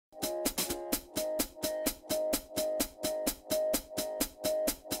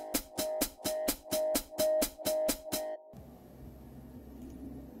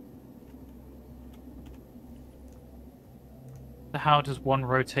So how does one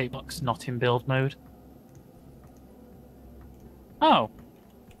rotate blocks not in build mode? Oh.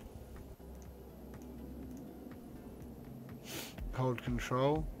 Hold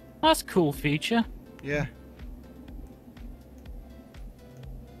control. That's a cool feature. Yeah.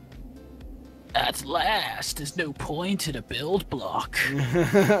 At last, there's no point in a build block.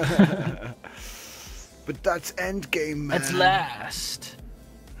 But that's endgame, man. At last.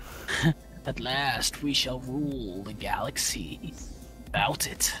 At last, we shall rule the galaxy. About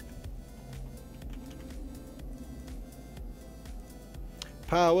it.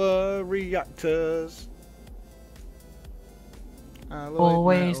 Power reactors. Alloyed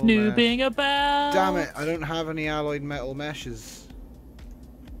Always metal noobing mesh. about. Damn it, I don't have any alloyed metal meshes.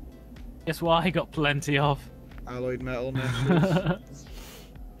 Guess what I got plenty of? Alloyed metal meshes.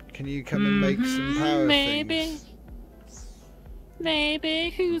 Can you come and make some power maybe. things? Maybe.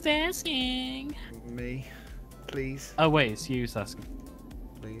 Who's asking? Me. Please. Oh wait, it's you asking.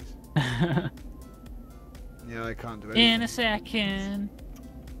 Please. Yeah, I can't do anything. In a second.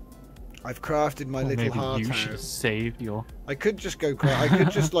 I've crafted my little Maybe heart you out. should have saved your... I could just go. I could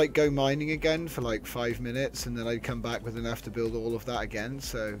just like go mining again for like 5 minutes, and then I'd come back with enough to build all of that again.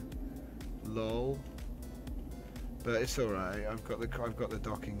 So, lol. But it's all right. I've got the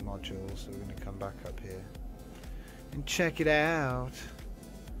docking module, so we're gonna come back up here and check it out.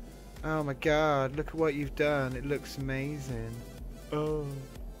 Oh my God! Look at what you've done. It looks amazing. Oh.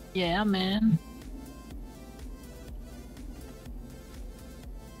 Yeah, man.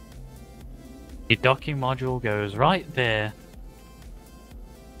 The docking module goes right there.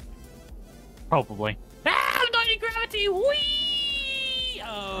 Probably. Ah, I'm not in gravity! Whee!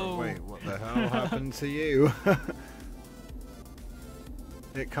 Oh. Wait, what the hell happened to you?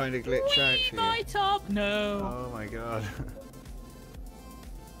 It kind of glitched out Whee, for my you. top! No. Oh my God.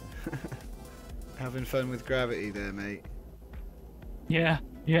 Having fun with gravity there, mate. Yeah,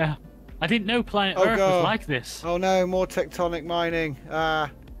 yeah. I didn't know planet Oh, Earth God. was like this. Oh no, more tectonic mining.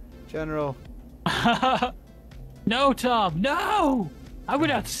 Ah, General. No, Tom, no! I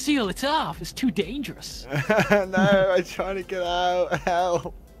would have to seal it off. It's too dangerous. No, I'm trying to get out.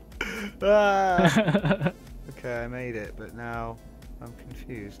 Help. Ah. Okay, I made it, but now I'm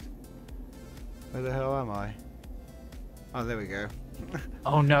confused. Where the hell am I? Oh, there we go.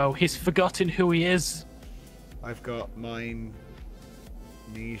 Oh no, he's forgotten who he is. I've got mine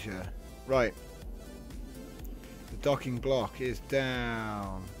amnesia. Right. The docking block is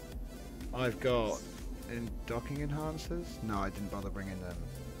down. I've got docking enhancers. No, I didn't bother bringing them.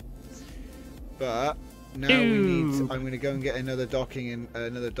 But now we need. I'm going to go and get another docking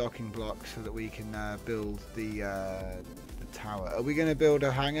block so that we can build the tower. Are we going to build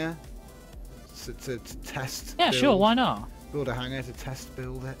a hangar to test? Yeah, sure, why not? Build a hangar to test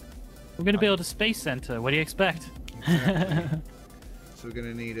build it. We're going to build a space center. What do you expect? Exactly. So we're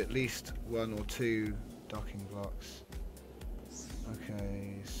going to need at least 1 or 2 docking blocks.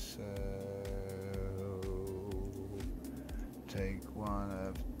 Okay, so take one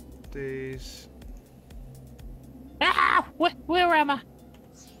of these. Ah! Where am I?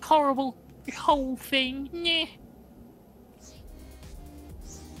 Horrible whole thing. Nyeh.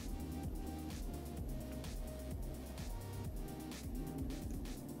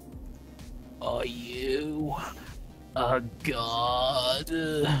 Are you a god?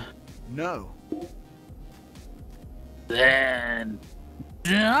 No. Then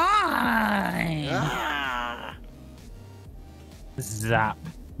die! Ah! Zap.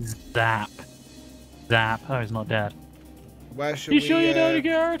 Zap. Zap. Oh, he's not dead. Where shall You we? sure you're not a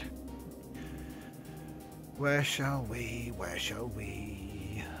guard? Where shall we? Where shall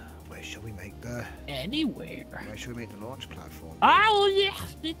we? Where shall we make the? Anywhere. Where shall we make the launch platform? Oh,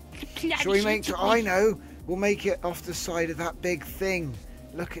 yes. Shall we make? I know. We'll make it off the side of that big thing.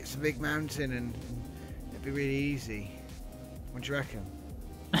 Look, it's a big mountain, and it'd be really easy. What do you reckon?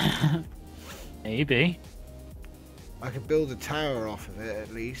 Maybe. I could build a tower off of it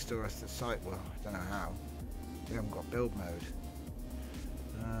at least, or if the site. Well, I don't know how. We haven't got build mode.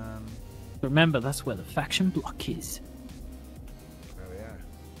 Remember, that's where the faction block is. There we are.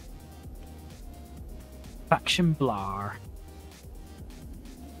 Faction Blar.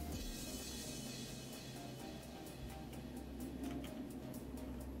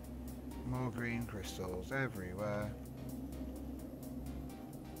 More green crystals everywhere.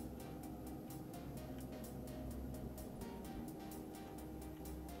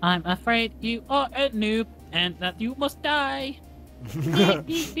 I'm afraid you are a noob and that you must die. Beep,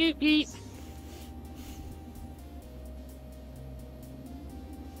 beep, beep, beep.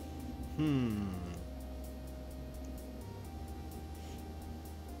 Hmm.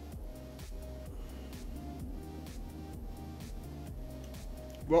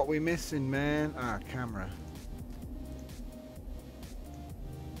 What we missing, man? Ah, camera.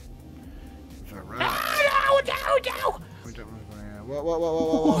 Right. No! We don't know.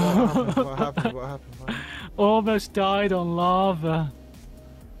 What happened? What happened? Almost died on lava.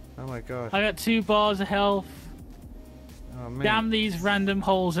 Oh my god. I got 2 bars of health. Oh, man. Damn these random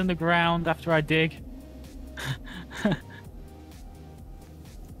holes in the ground after I dig.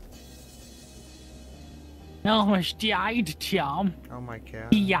 Almost died, Tom. Oh my god.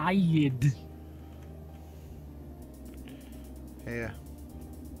 Died. Here.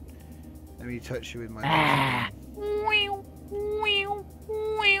 Let me touch you with my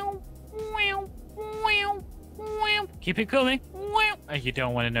Keep it coming. You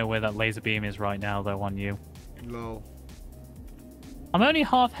don't want to know where that laser beam is right now, though, on you. Lol. I'm only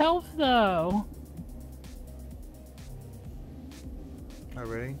half health, though. Oh,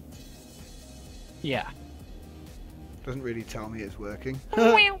 really? Yeah. Doesn't really tell me it's working.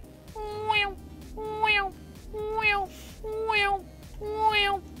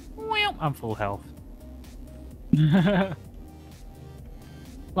 I'm full health.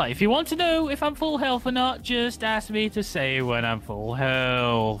 Like, if you want to know if I'm full health or not, just ask me to say when I'm full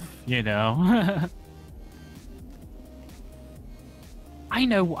health, you know. I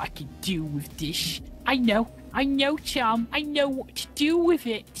know what I can do with this. I know, Tom. I know what to do with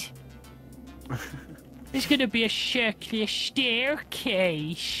it. There's gonna be a circular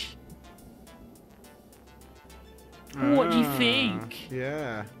staircase. What do you think?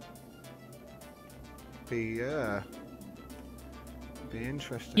 Yeah. Be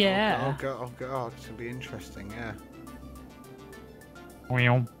interesting. Yeah. I'll go. It's gonna be interesting. Yeah.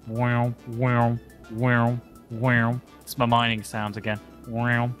 It's my mining sounds again.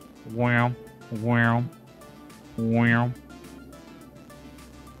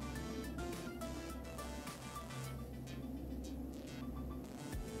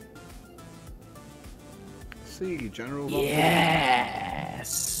 See, General Von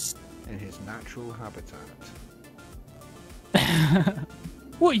Yes. in his natural habitat.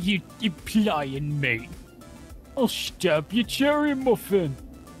 What are you implying, mate? I'll stab your cherry muffin.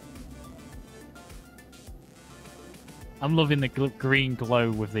 I'm loving the green glow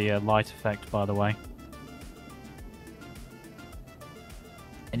with the light effect, by the way.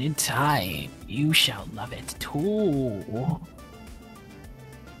 And in time, you shall love it too.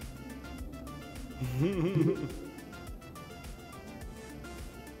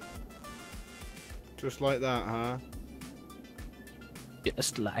 Just like that, huh?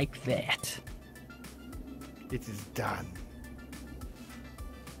 Just like that. It is done.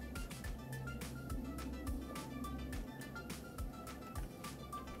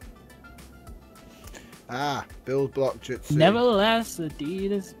 Ah, build block jutsu. Nevertheless, the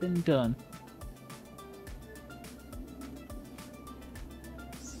deed has been done.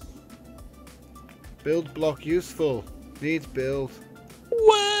 Build block useful. Needs build.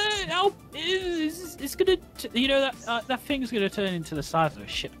 What? Oh, it's gonna, you know, that thing's gonna turn into the size of a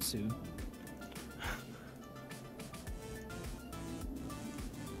ship soon.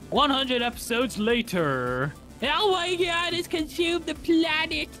 100 episodes later. Oh my god, it's consumed the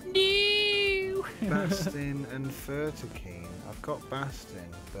planet. No! Bastin and Fertikine. I've got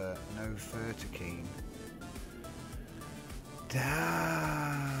Bastin, but no Fertikine. Damn,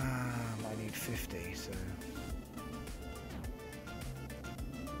 I need 50, so.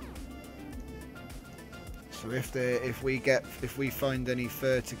 So if we find any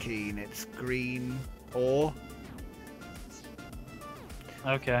Fertikine, it's green ore.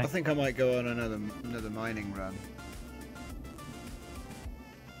 Okay. I think I might go on another mining run.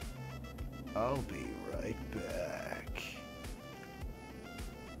 I'll be right back.